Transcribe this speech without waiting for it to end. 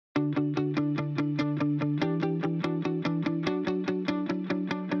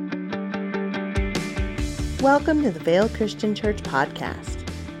Welcome to the Vale Christian Church podcast.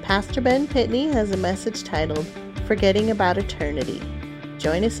 Pastor Ben Pitney has a message titled, Forgetting About Eternity.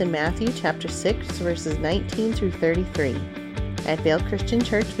 Join us in Matthew chapter 6, verses 19 through 33. At Vale Christian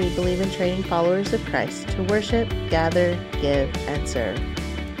Church, we believe in training followers of Christ to worship, gather, give, and serve.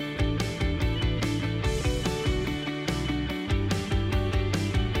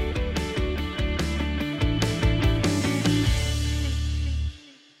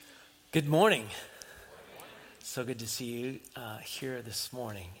 Good morning. So good to see you here this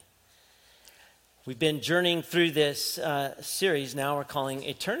morning. We've been journeying through this series now we're calling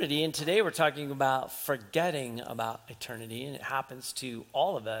Eternity, and today we're talking about forgetting about eternity, and it happens to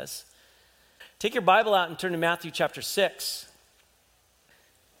all of us. Take your Bible out and turn to Matthew chapter 6.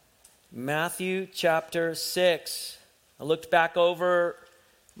 Matthew chapter 6. I looked back over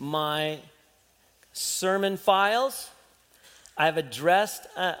my sermon files.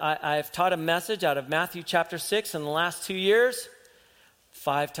 I've taught a message out of Matthew chapter 6 in the last 2 years,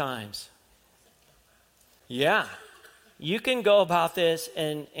 5 times. Yeah, you can go about this,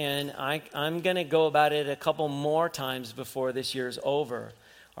 and I'm going to go about it a couple more times before this year's over.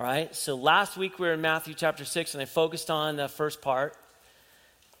 All right, so last week we were in Matthew chapter 6, and I focused on the first part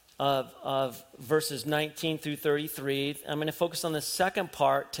of verses 19 through 33. I'm going to focus on the second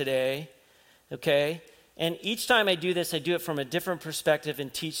part today, okay? And each time I do this, I do it from a different perspective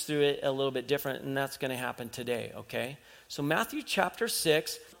and teach through it a little bit different, and that's going to happen today, okay? So Matthew chapter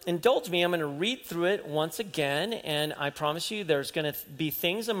 6, indulge me, I'm going to read through it once again, and I promise you there's going to be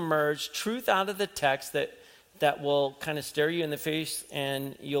things emerge, truth out of the text that will kind of stare you in the face,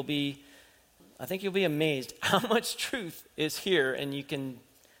 and I think you'll be amazed how much truth is here, and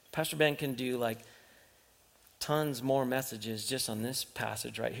Pastor Ben can do like tons more messages just on this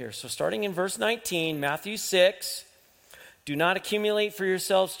passage right here. So starting in verse 19, Matthew 6, do not accumulate for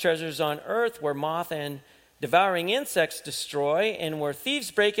yourselves treasures on earth where moth and devouring insects destroy and where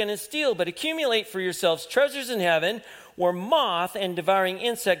thieves break in and steal, but accumulate for yourselves treasures in heaven where moth and devouring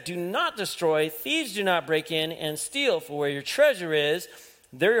insect do not destroy, thieves do not break in and steal, for where your treasure is,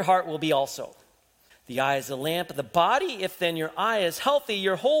 there your heart will be also. The eye is the lamp of the body. If then your eye is healthy,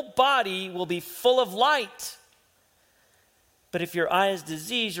 your whole body will be full of light. But if your eye is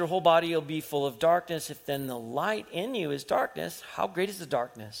diseased, your whole body will be full of darkness. If then the light in you is darkness, how great is the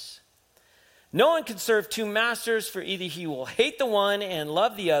darkness? No one can serve 2 masters, for either he will hate the one and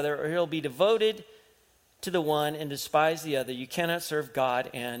love the other, or he'll be devoted to the one and despise the other. You cannot serve God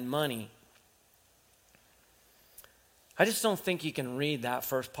and money. I just don't think you can read that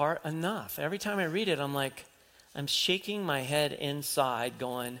first part enough. Every time I read it, I'm shaking my head inside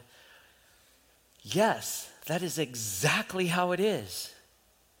going, yes, that is exactly how it is.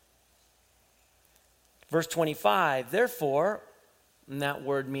 Verse 25, therefore, and that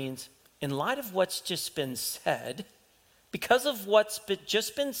word means, in light of what's just been said, because of what's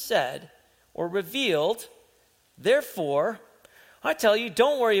just been said or revealed, therefore, I tell you,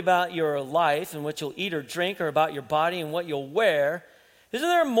 don't worry about your life and what you'll eat or drink, or about your body and what you'll wear. Isn't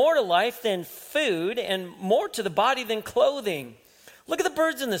there more to life than food, and more to the body than clothing? Look at the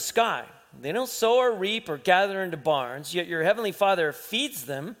birds in the sky. They don't sow or reap or gather into barns, yet your heavenly Father feeds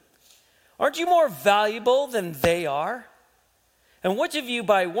them. Aren't you more valuable than they are? And which of you,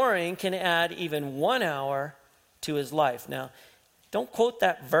 by worrying, can add even 1 hour to his life? Now, don't quote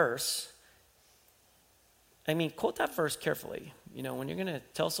that verse. Quote that verse carefully. When you're going to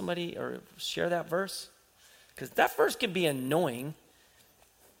tell somebody or share that verse, because that verse can be annoying.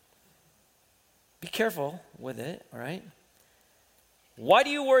 Be careful with it, all right? Why do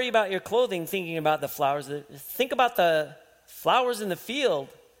you worry about your clothing, thinking about the flowers? Think about the flowers in the field,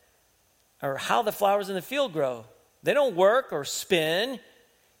 or how the flowers in the field grow. They don't work or spin.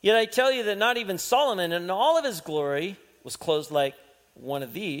 Yet I tell you that not even Solomon in all of his glory was clothed like one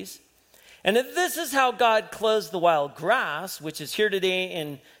of these. And if this is how God clothes the wild grass, which is here today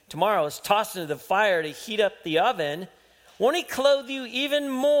and tomorrow is tossed into the fire to heat up the oven, won't he clothe you even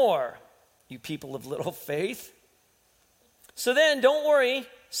more, you people of little faith? So then don't worry,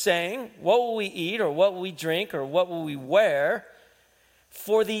 saying, what will we eat, or what will we drink, or what will we wear?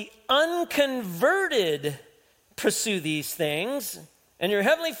 For the unconverted pursue these things, and your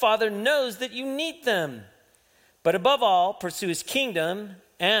heavenly Father knows that you need them. But above all, pursue his kingdom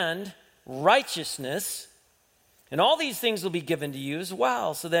and righteousness, and all these things will be given to you as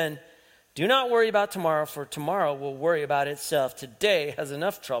well. So then, do not worry about tomorrow, for tomorrow will worry about itself. Today has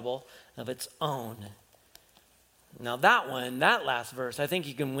enough trouble of its own. Now that last verse, I think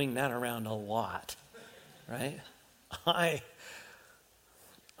you can wing that around a lot, right?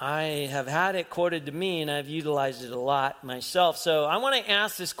 I have had it quoted to me, and I've utilized it a lot myself. So I want to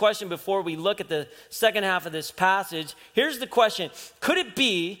ask this question before we look at the second half of this passage. Here's the question. Could it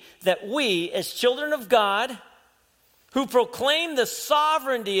be that we, as children of God, who proclaim the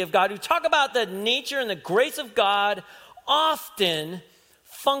sovereignty of God, who talk about the nature and the grace of God, often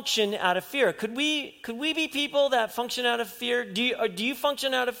function out of fear? Could we be people that function out of fear? Do you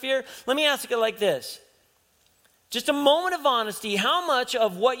function out of fear? Let me ask it like this. Just a moment of honesty. How much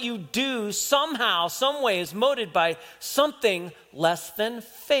of what you do somehow, some way is motivated by something less than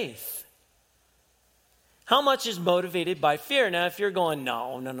faith? How much is motivated by fear? Now, if you're going,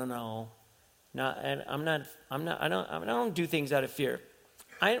 no. I don't do things out of fear.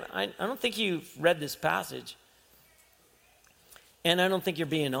 I don't think you've read this passage. And I don't think you're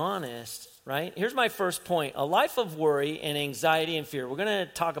being honest, right? Here's my first point. A life of worry and anxiety and fear. We're going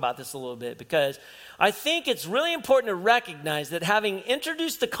to talk about this a little bit because I think it's really important to recognize that having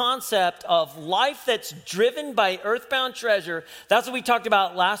introduced the concept of life that's driven by earthbound treasure, that's what we talked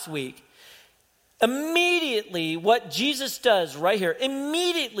about last week. Immediately, what Jesus does right here,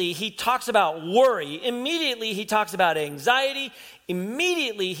 immediately he talks about worry. Immediately he talks about anxiety.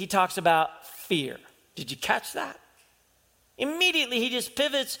 Immediately he talks about fear. Did you catch that? Immediately he just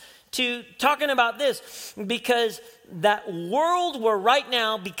pivots to talking about this because that world where right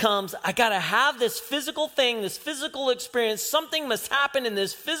now becomes, I got to have this physical thing, this physical experience, something must happen in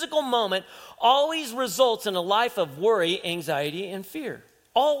this physical moment, always results in a life of worry, anxiety, and fear.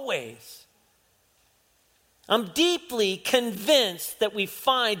 Always. I'm deeply convinced that we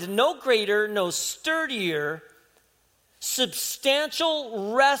find no greater, no sturdier,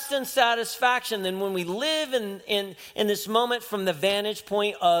 substantial rest and satisfaction than when we live in this moment from the vantage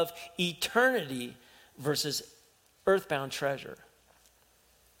point of eternity versus earthbound treasure.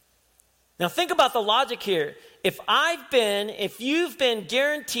 Now think about the logic here. If you've been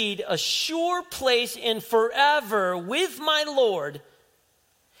guaranteed a sure place in forever with my Lord,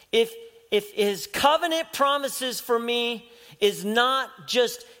 if his covenant promises for me is not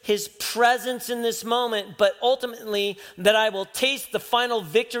just his presence in this moment, but ultimately that I will taste the final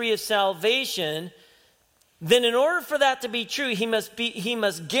victory of salvation, then in order for that to be true, he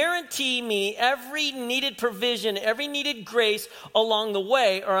must guarantee me every needed provision, every needed grace along the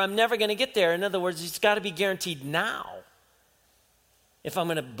way, or I'm never going to get there. In other words, it's got to be guaranteed now if I'm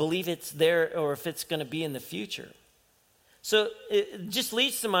going to believe it's there or if it's going to be in the future. So it just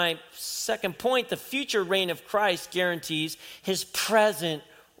leads to my second point. The future reign of Christ guarantees his present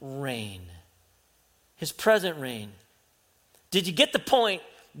reign. His present reign. Did you get the point?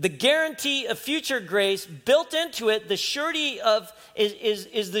 The guarantee of future grace built into it, the surety of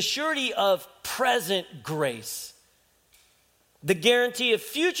is the surety of present grace. The guarantee of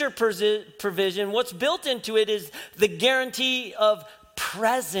future provision, what's built into it is the guarantee of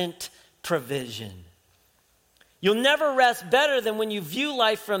present provision. You'll never rest better than when you view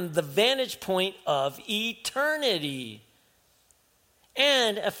life from the vantage point of eternity.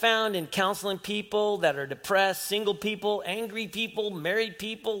 And I found in counseling people that are depressed, single people, angry people, married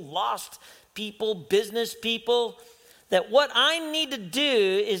people, lost people, business people, that what I need to do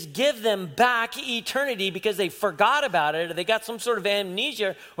is give them back eternity because they forgot about it or they got some sort of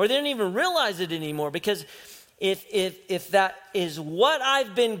amnesia or they didn't even realize it anymore. Because if that is what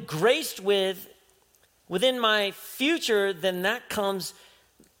I've been graced with within my future, then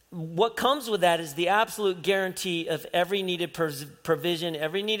what comes with that is the absolute guarantee of every needed provision,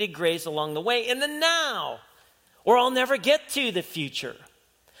 every needed grace along the way in the now, or I'll never get to the future.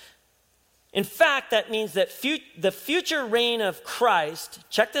 In fact, that means that the future reign of Christ,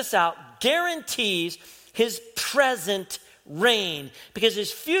 check this out, guarantees his present reign, because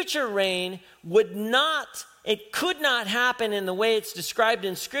his future reign could not happen in the way it's described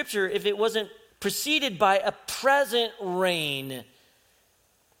in Scripture if it wasn't preceded by a present reign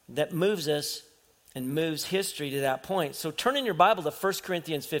that moves us and moves history to that point. So turn in your Bible to 1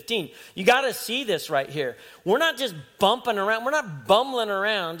 Corinthians 15. You got to see this right here. We're not just bumping around. We're not bumbling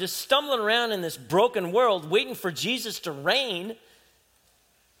around, just stumbling around in this broken world waiting for Jesus to reign.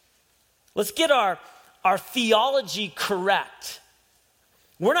 Let's get our theology correct.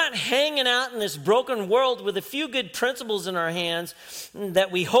 We're not hanging out in this broken world with a few good principles in our hands that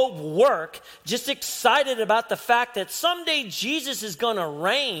we hope work, just excited about the fact that someday Jesus is going to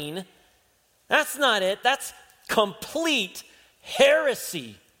reign. That's not it. That's complete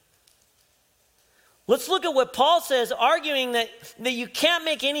heresy. Let's look at what Paul says, arguing that you can't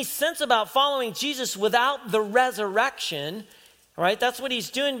make any sense about following Jesus without the resurrection. All right, that's what he's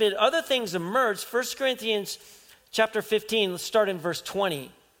doing, but other things emerge. 1 Corinthians chapter 15, let's start in verse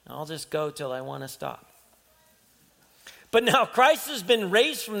 20. I'll just go till I want to stop. But now Christ has been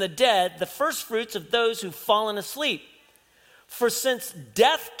raised from the dead, the first fruits of those who've fallen asleep. For since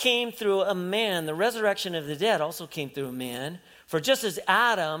death came through a man, the resurrection of the dead also came through a man. For just as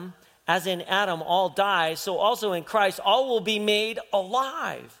in Adam all die, so also in Christ all will be made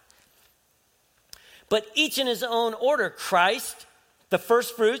alive. But each in his own order. Christ, the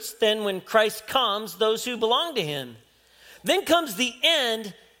first fruits, then when Christ comes, those who belong to him. Then comes the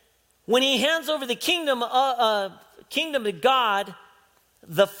end when he hands over the kingdom to God,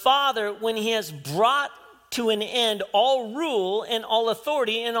 the Father, when he has brought to an end all rule and all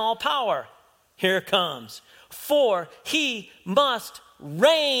authority and all power. Here it comes. For he must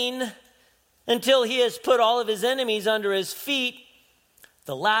reign until he has put all of his enemies under his feet.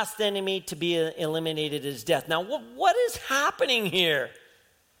 The last enemy to be eliminated is death. Now, what is happening here?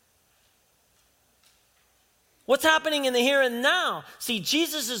 What's happening in the here and now? See,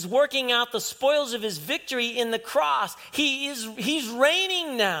 Jesus is working out the spoils of his victory in the cross. He's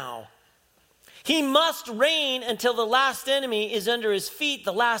reigning now. He must reign until the last enemy is under his feet.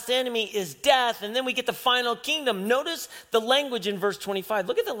 The last enemy is death. And then we get the final kingdom. Notice the language in verse 25.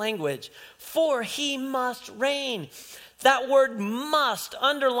 Look at the language. For he must reign. That word must,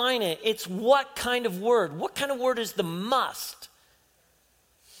 underline it. It's what kind of word? What kind of word is the must?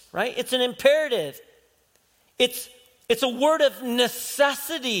 Right? It's an imperative. It's a word of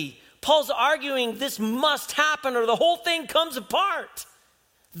necessity. Paul's arguing this must happen or the whole thing comes apart.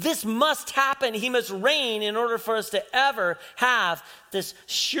 This must happen. He must reign in order for us to ever have this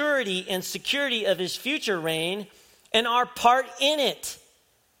surety and security of his future reign and our part in it.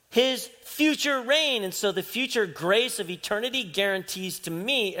 His future reign. And so the future grace of eternity guarantees to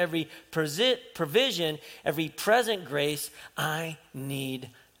me every provision, every present grace I need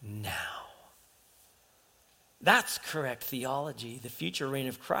now. That's correct theology. The future reign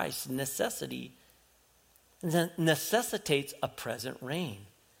of Christ necessitates a present reign.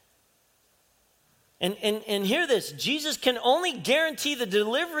 And hear this, Jesus can only guarantee the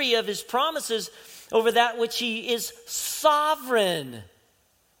delivery of his promises over that which he is sovereign.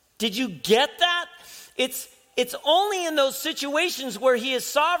 Did you get that? It's only in those situations where he is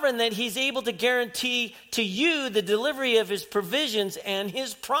sovereign that he's able to guarantee to you the delivery of his provisions and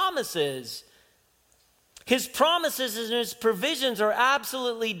his promises. His promises and his provisions are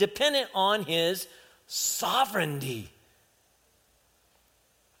absolutely dependent on his sovereignty.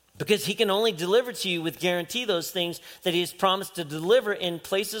 Because he can only deliver to you with guarantee those things that he has promised to deliver in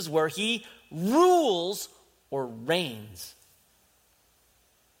places where he rules or reigns.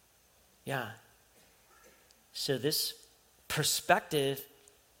 Yeah. So this perspective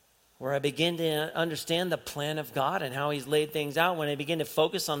where I begin to understand the plan of God and how he's laid things out, when I begin to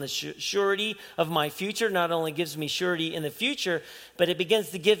focus on the surety of my future, not only gives me surety in the future, but it begins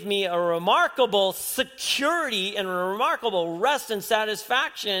to give me a remarkable security and a remarkable rest and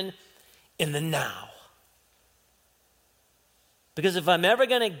satisfaction in the now. Because if I'm ever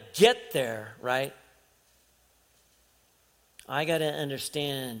going to get there, right, I got to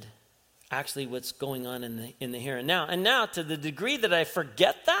understand actually what's going on in the here and now. And now, to the degree that I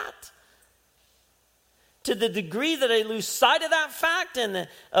forget that, to the degree that I lose sight of that fact and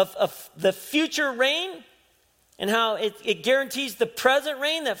of the future reign and how it guarantees the present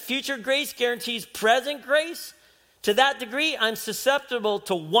reign, that future grace guarantees present grace, to that degree, I'm susceptible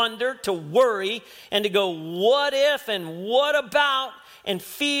to wonder, to worry, and to go, what if and what about, and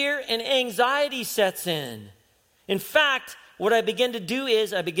fear and anxiety sets in. In fact, what I begin to do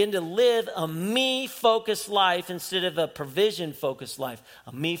is I begin to live a me-focused life instead of a provision-focused life,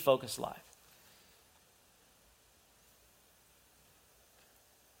 a me-focused life.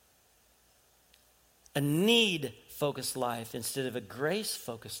 A need-focused life instead of a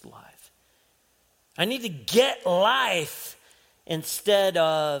grace-focused life. I need to get life instead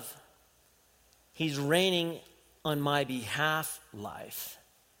of he's reigning on my behalf life,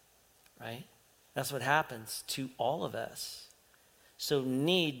 right? That's what happens to all of us. So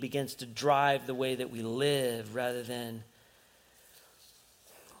need begins to drive the way that we live rather than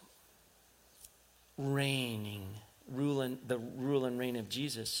the rule and reign of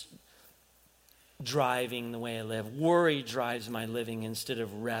Jesus driving the way I live. Worry drives my living instead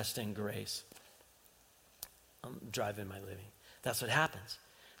of rest and grace. I'm driving my living. That's what happens.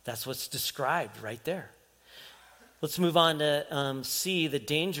 That's what's described right there. Let's move on to see the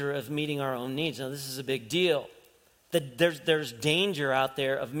danger of meeting our own needs. Now, this is a big deal. There's danger out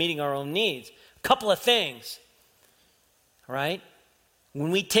there of meeting our own needs. A couple of things, right?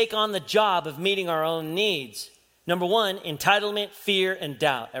 When we take on the job of meeting our own needs, number one, entitlement, fear, and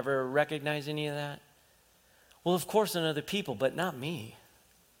doubt. Ever recognize any of that? Well, of course, in other people, but not me,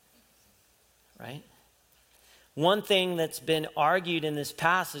 right? One thing that's been argued in this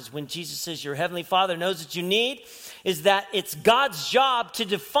passage when Jesus says your heavenly Father knows what you need is that it's God's job to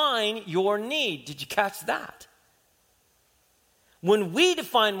define your need. Did you catch that? When we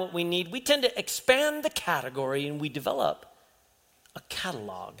define what we need, we tend to expand the category and we develop a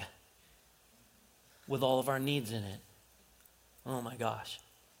catalog with all of our needs in it. Oh my gosh.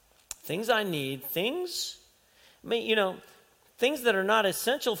 Things I need, things that are not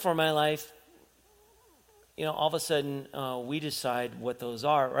essential for my life, all of a sudden we decide what those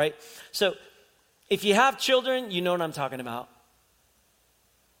are, right? So if you have children, you know what I'm talking about.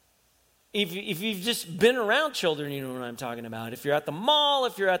 If you've just been around children, you know what I'm talking about. If you're at the mall,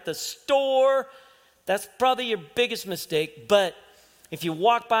 if you're at the store, that's probably your biggest mistake. But if you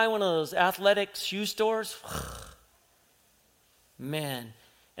walk by one of those athletic shoe stores, man,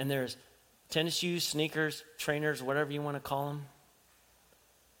 and there's tennis shoes, sneakers, trainers, whatever you want to call them,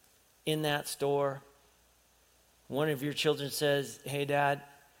 in that store, one of your children says, "Hey, Dad,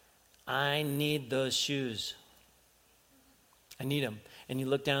 I need those shoes. I need them." And you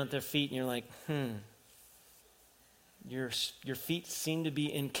look down at their feet and you're like, your feet seem to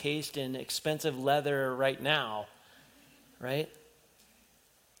be encased in expensive leather right now, right?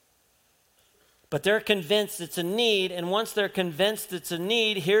 But they're convinced it's a need, and once they're convinced it's a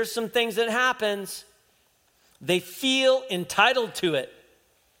need, here's some things that happens. They feel entitled to it.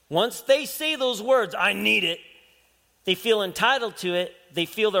 Once they say those words, "I need it," they feel entitled to it. They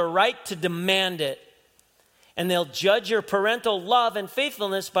feel their right to demand it. And they'll judge your parental love and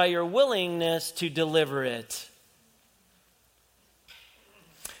faithfulness by your willingness to deliver it.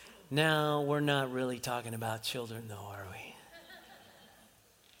 Now, we're not really talking about children, though, are we?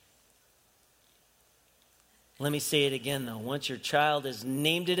 Let me say it again, though. Once your child has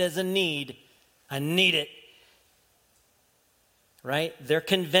named it as a need, I need it, right? They're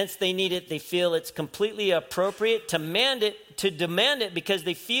convinced they need it. They feel it's completely appropriate to demand it because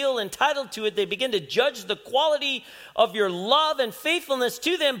they feel entitled to it. They begin to judge the quality of your love and faithfulness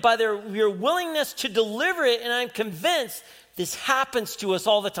to them by your willingness to deliver it. And I'm convinced this happens to us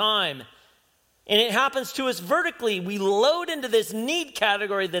all the time. And it happens to us vertically. We load into this need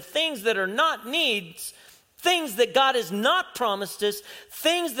category the things that are not needs, things that God has not promised us,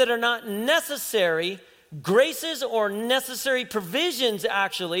 things that are not necessary, graces or necessary provisions,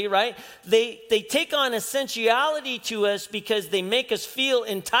 actually, right? They take on essentiality to us because they make us feel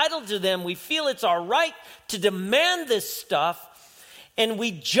entitled to them. We feel it's our right to demand this stuff. And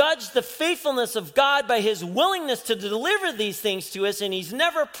we judge the faithfulness of God by his willingness to deliver these things to us. And he's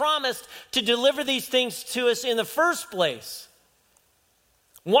never promised to deliver these things to us in the first place.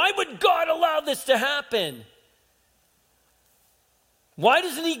 Why would God allow this to happen? Why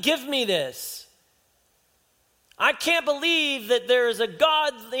doesn't he give me this? I can't believe that there is a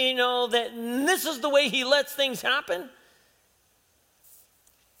God, that this is the way he lets things happen.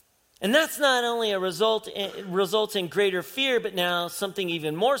 And that's not only results in greater fear, but now something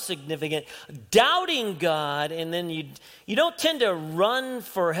even more significant, doubting God. And then you don't tend to run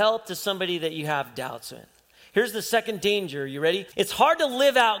for help to somebody that you have doubts in. Here's the second danger. You ready? It's hard to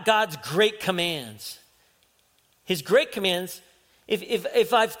live out God's great commands. His great commands.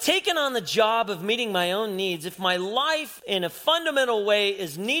 If I've taken on the job of meeting my own needs, if my life in a fundamental way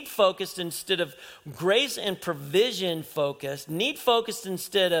is need-focused instead of grace and provision-focused, need-focused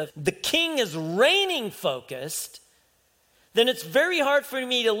instead of the king is reigning focused, then it's very hard for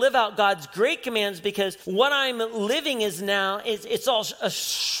me to live out God's great commands because what I'm living is now, it's all a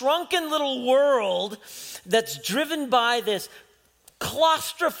shrunken little world that's driven by this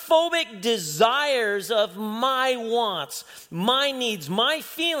claustrophobic desires of my wants, my needs, my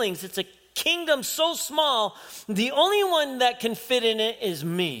feelings. It's a kingdom so small, the only one that can fit in it is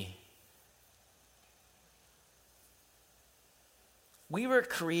me. We were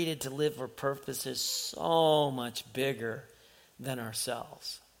created to live for purposes so much bigger than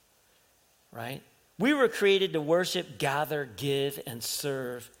ourselves, right? We were created to worship, gather, give, and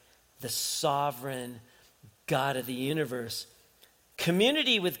serve the sovereign God of the universe.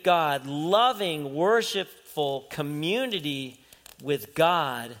 Community with God, loving, worshipful community with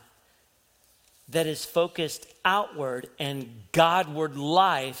God that is focused outward and Godward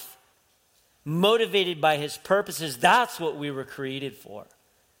life, motivated by his purposes. That's what we were created for.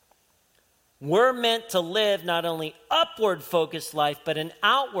 We're meant to live not only upward focused life, but an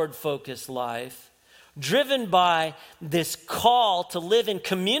outward focused life, driven by this call to live in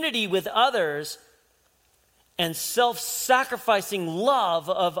community with others and self-sacrificing love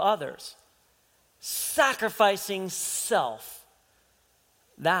of others. Sacrificing self.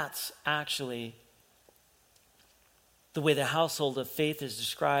 That's actually the way the household of faith is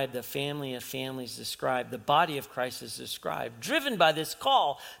described, the family of families described, the body of Christ is described, driven by this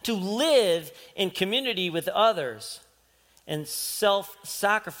call to live in community with others and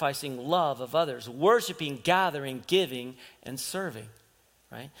self-sacrificing love of others, worshiping, gathering, giving, and serving,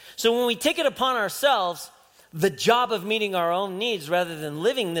 right? So when we take it upon ourselves, the job of meeting our own needs rather than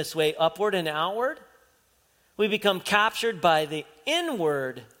living this way upward and outward, we become captured by the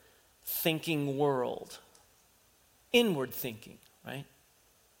inward thinking world. Inward thinking, right?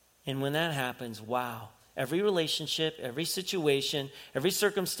 And when that happens, wow, every relationship, every situation, every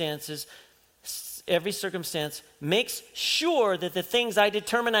circumstance makes sure that the things I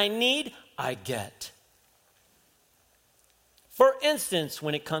determine I need, I get. For instance,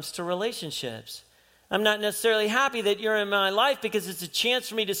 when it comes to relationships, I'm not necessarily happy that you're in my life because it's a chance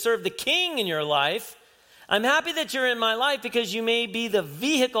for me to serve the King in your life. I'm happy that you're in my life because you may be the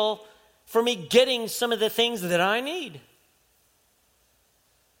vehicle for me getting some of the things that I need.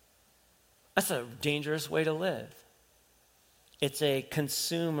 That's a dangerous way to live. It's a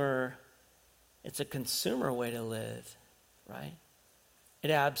consumer way to live, right?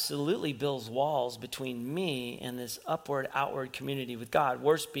 It absolutely builds walls between me and this upward, outward community with God,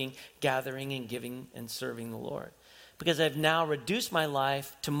 worshiping, gathering, and giving and serving the Lord. Because I've now reduced my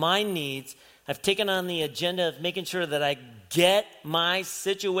life to my needs. I've taken on the agenda of making sure that I get my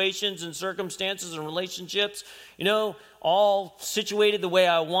situations and circumstances and relationships, all situated the way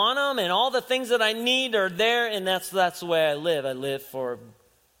I want them, and all the things that I need are there, and that's the way I live. I live for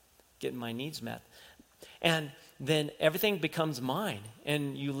getting my needs met. And then everything becomes mine,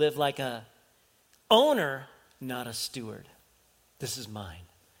 and you live like a owner, not a steward. This is mine.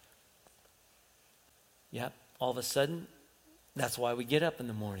 Yep, all of a sudden, that's why we get up in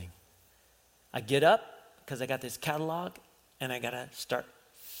the morning. I get up because I got this catalog, and I got to start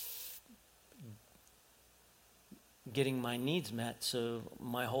getting my needs met, so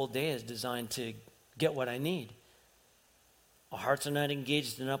my whole day is designed to get what I need. Our hearts are not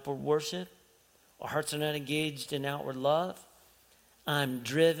engaged in upward worship. Our hearts are not engaged in outward love. I'm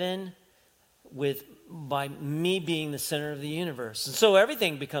driven by me being the center of the universe. And so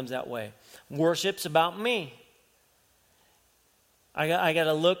everything becomes that way. Worship's about me. I got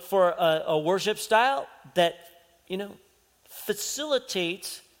to look for a worship style that,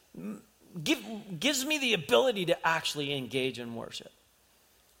 facilitates, gives me the ability to actually engage in worship.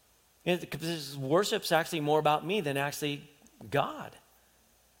 Because worship's actually more about me than actually God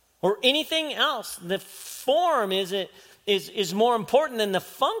or anything else. The form is more important than the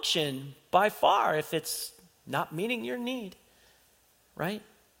function by far if it's not meeting your need, right?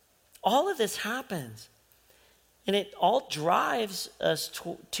 All of this happens. And it all drives us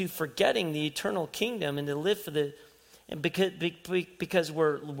to forgetting the eternal kingdom and to live for because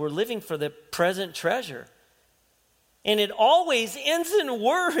we're living for the present treasure. And it always ends in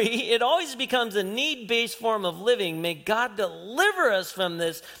worry. It always becomes a need-based form of living. May God deliver us from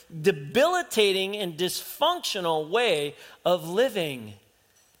this debilitating and dysfunctional way of living.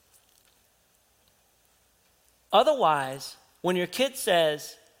 Otherwise, when your kid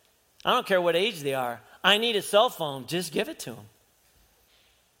says, I don't care what age they are, I need a cell phone, just give it to them.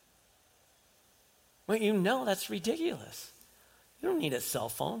 Well, that's ridiculous. You don't need a cell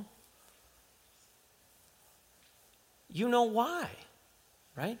phone. You know why,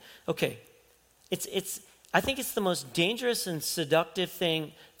 right? Okay, I think it's the most dangerous and seductive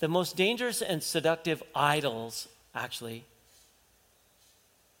thing, the most dangerous and seductive idols, actually.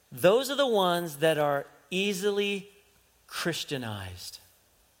 Those are the ones that are easily Christianized,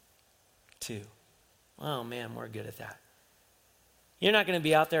 too. Oh, man, we're good at that. You're not going to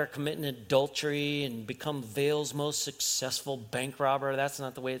be out there committing adultery and become Vail's most successful bank robber. That's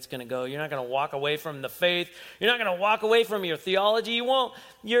not the way it's going to go. You're not going to walk away from the faith. You're not going to walk away from your theology. You won't.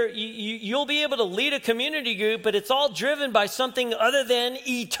 You'll be able to lead a community group, but it's all driven by something other than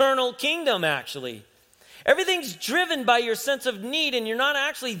eternal kingdom, actually. Everything's driven by your sense of need, and you're not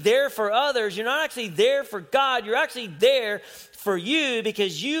actually there for others. You're not actually there for God. You're actually there for you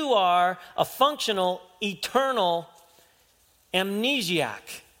because you are a functional, eternal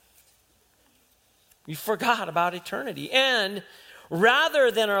amnesiac. You forgot about eternity. And rather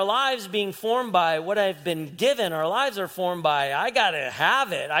than our lives being formed by what I've been given, our lives are formed by, I got to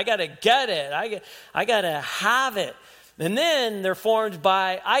have it. I got to get it. I got to have it. And then they're formed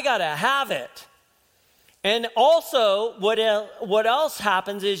by, I got to have it. And also, what else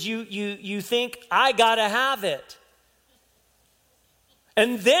happens is you think, I got to have it.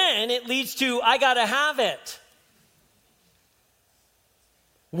 And then it leads to, I got to have it.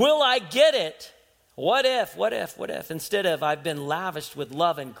 Will I get it? What if? Instead of, I've been lavished with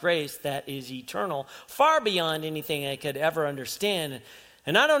love and grace that is eternal, far beyond anything I could ever understand.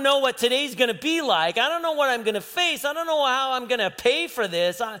 And I don't know what today's going to be like. I don't know what I'm going to face. I don't know how I'm going to pay for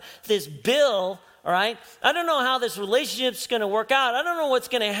this bill, all right? I don't know how this relationship's going to work out. I don't know what's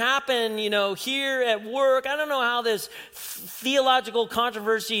going to happen, here at work. I don't know how this theological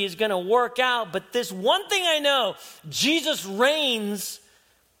controversy is going to work out. But this one thing I know, Jesus reigns,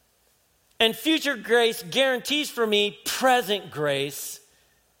 and future grace guarantees for me present grace.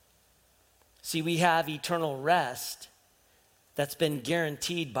 See, we have eternal rest that's been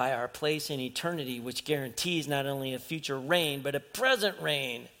guaranteed by our place in eternity, which guarantees not only a future reign, but a present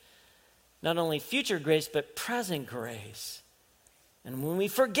reign. Not only future grace, but present grace. And when we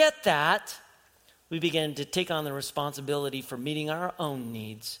forget that, we begin to take on the responsibility for meeting our own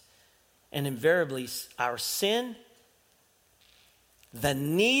needs. And invariably, our sin, the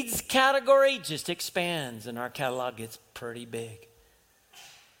needs category just expands and our catalog gets pretty big.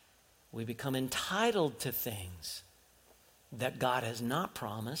 We become entitled to things that God has not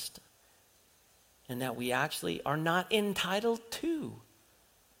promised and that we actually are not entitled to.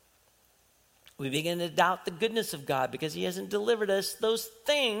 We begin to doubt the goodness of God because he hasn't delivered us those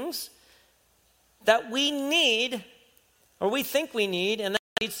things that we need or we think we need, and that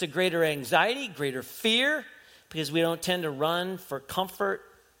leads to greater anxiety, greater fear, because we don't tend to run for comfort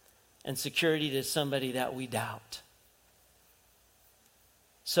and security to somebody that we doubt.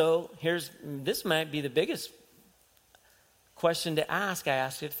 So this might be the biggest question to ask. I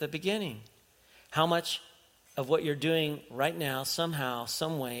asked it at the beginning. How much of what you're doing right now somehow,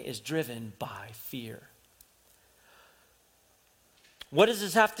 some way is driven by fear? What does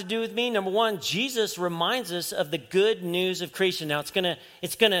this have to do with me? Number one, Jesus reminds us of the good news of creation. Now it's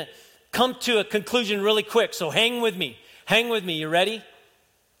gonna come to a conclusion really quick, so hang with me. You ready?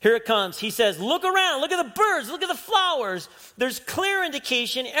 Here it comes. He says, look around, look at the birds, look at the flowers. There's clear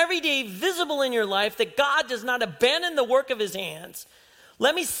indication every day visible in your life that God does not abandon the work of his hands.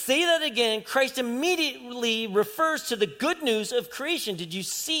 Let me say that again. Christ immediately refers to the good news of creation. Did you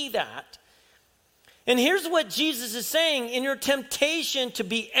see that? And here's what Jesus is saying. In your temptation to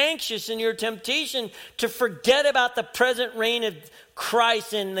be anxious, in your temptation to forget about the present reign of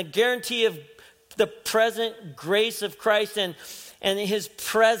Christ and the guarantee of the present grace of Christ and his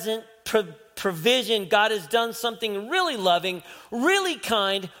present provision, God has done something really loving, really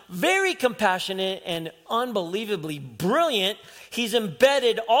kind, very compassionate, and unbelievably brilliant. He's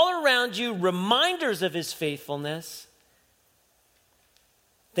embedded all around you reminders of his faithfulness,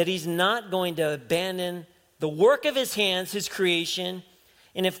 that he's not going to abandon the work of his hands, his creation.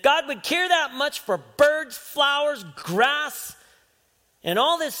 And if God would care that much for birds, flowers, grass, and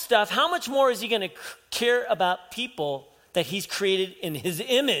all this stuff, how much more is he going to care about people that he's created in his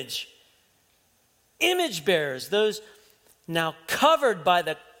image? Image bearers, those now covered by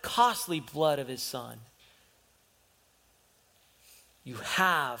the costly blood of his son. You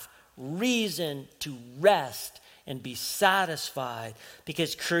have reason to rest and be satisfied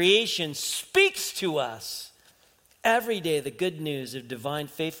because creation speaks to us every day the good news of divine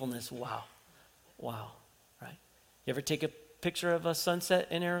faithfulness. Wow, right? You ever take a picture of a sunset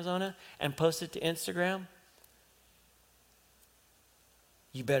in Arizona and post it to Instagram?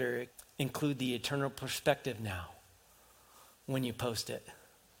 You better include the eternal perspective now when you post it.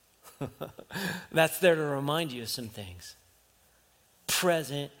 That's there to remind you of some things.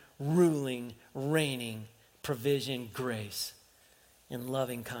 Present, ruling, reigning, provision, grace, and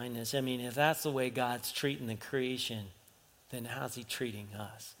loving kindness. I mean, if that's the way God's treating the creation, then how's he treating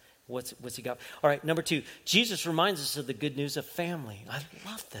us? What's he got? All right, number two, Jesus reminds us of the good news of family. I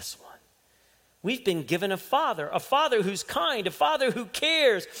love this one. We've been given a father who's kind, a father who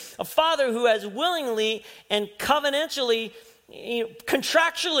cares, a father who has willingly and covenantally,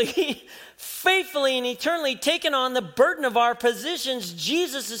 contractually, faithfully and eternally taken on the burden of our positions.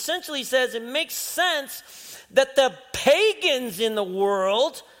 Jesus essentially says it makes sense that the pagans in the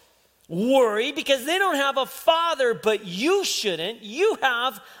world worry because they don't have a father, but you shouldn't. You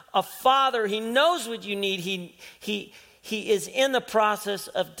have a father. He knows what you need. He is in the process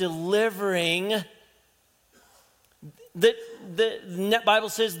of delivering. The Bible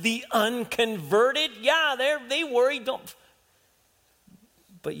says the unconverted. Yeah, they worry. Don't.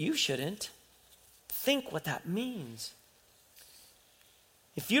 But you shouldn't. Think what that means.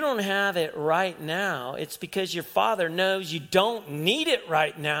 If you don't have it right now, it's because your father knows you don't need it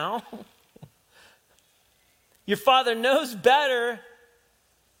right now. Your father knows better.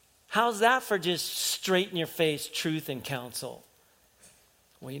 How's that for just straight in your face truth and counsel?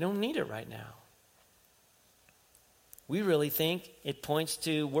 Well, you don't need it right now. We really think it points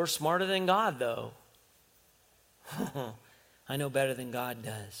to we're smarter than God, though. I know better than God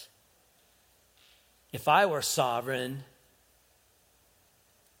does. If I were sovereign,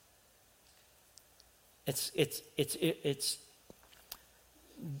 it's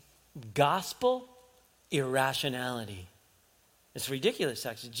gospel irrationality. It's ridiculous,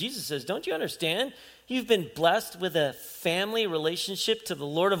 actually. Jesus says, don't you understand? You've been blessed with a family relationship to the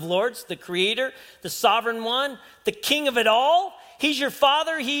Lord of Lords, the Creator, the Sovereign One, the King of it all. He's your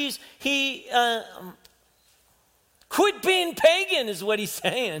Father. Quit being pagan is what he's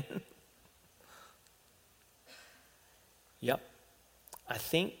saying. Yep. I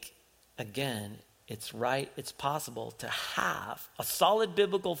think, again, it's right, it's possible to have a solid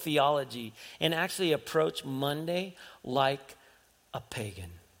biblical theology and actually approach Monday like a pagan.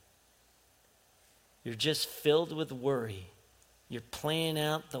 You're just filled with worry. You're playing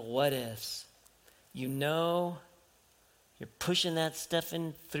out the what ifs. You know, you're pushing that stuff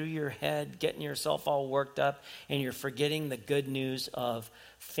in through your head, getting yourself all worked up, and you're forgetting the good news of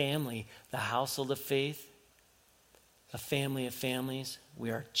family, the household of faith, a family of families.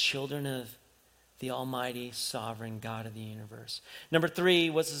 We are children of the almighty, sovereign God of the universe. Number 3,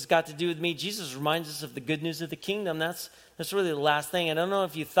 what's this got to do with me? Jesus reminds us of the good news of the kingdom. That's really the last thing. I don't know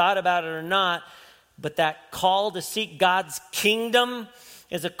if you thought about it or not, but that call to seek God's kingdom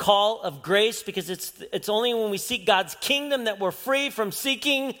is a call of grace, because it's only when we seek God's kingdom that we're free from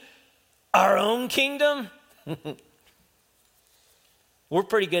seeking our own kingdom. We're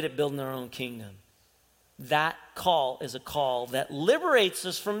pretty good at building our own kingdom. That call is a call that liberates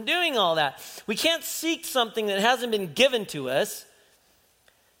us from doing all that. We can't seek something that hasn't been given to us.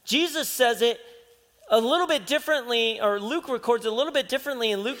 Jesus says it a little bit differently, or Luke records it a little bit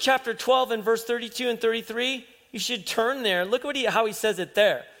differently in Luke chapter 12 and verse 32 and 33. You should turn there. Look how he says it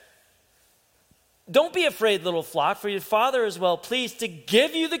there. Don't be afraid, little flock, for your Father is well pleased to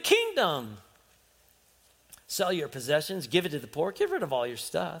give you the kingdom. Sell your possessions, give it to the poor, get rid of all your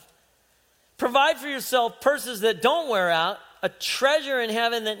stuff. Provide for yourself purses that don't wear out, a treasure in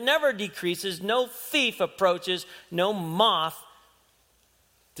heaven that never decreases, no thief approaches, no moth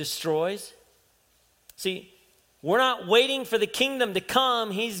destroys. See, we're not waiting for the kingdom to come.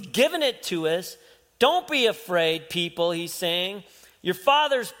 He's given it to us. Don't be afraid, people, he's saying. Your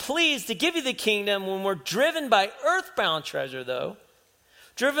Father's pleased to give you the kingdom. When we're driven by earthbound treasure, though,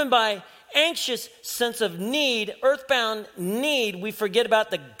 driven by anxious sense of need, earthbound need, we forget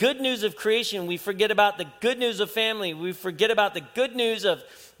about the good news of creation. We forget about the good news of family. We forget about the good news of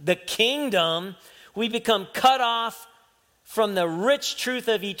the kingdom. We become cut off from the rich truth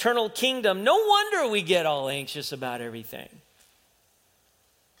of eternal kingdom. No wonder we get all anxious about everything.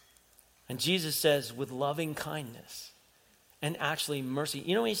 And Jesus says, with loving kindness and actually mercy.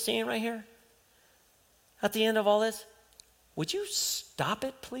 You know what he's saying right here? At the end of all this, would you stop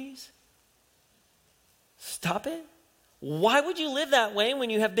it, please? Stop it? Why would you live that way when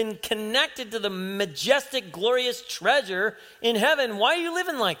you have been connected to the majestic, glorious treasure in heaven? Why are you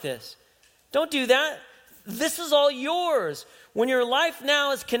living like this? Don't do that. This is all yours. When your life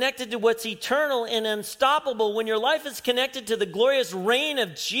now is connected to what's eternal and unstoppable, when your life is connected to the glorious reign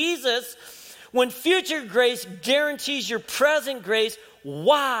of Jesus, when future grace guarantees your present grace,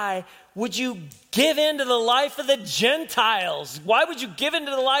 why would you give in to the life of the Gentiles? Why would you give into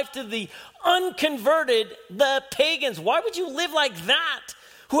the life to the unconverted, the pagans? Why would you live like that?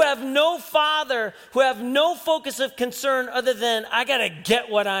 Who have no father, who have no focus of concern other than, I got to get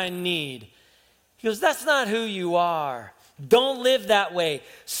what I need. He goes, that's not who you are. Don't live that way.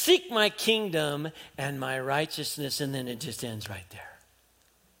 Seek my kingdom and my righteousness, and then it just ends right there.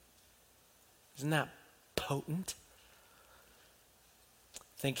 Isn't that potent?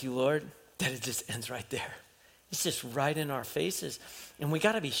 Thank you, Lord, that it just ends right there. It's just right in our faces. And we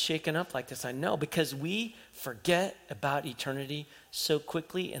got to be shaken up like this, I know, because we forget about eternity so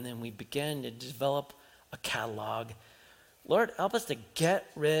quickly, and then we begin to develop a catalog. Lord, help us to get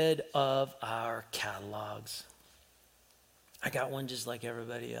rid of our catalogs. I got one just like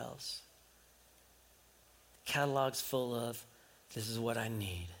everybody else. Catalog's full of, this is what I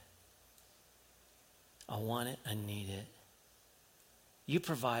need. I want it, I need it. You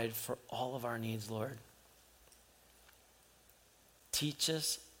provide for all of our needs, Lord. Teach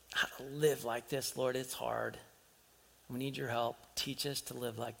us how to live like this, Lord. It's hard. We need your help. Teach us to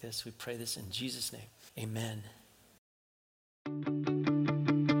live like this. We pray this in Jesus' name. Amen.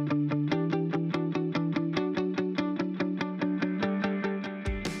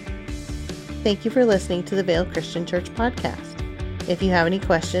 Thank you for listening to the Vail Christian Church podcast. If you have any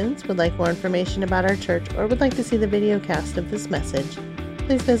questions, would like more information about our church, or would like to see the video cast of this message,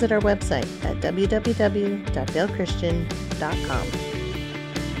 please visit our website at www.vailchristian.com.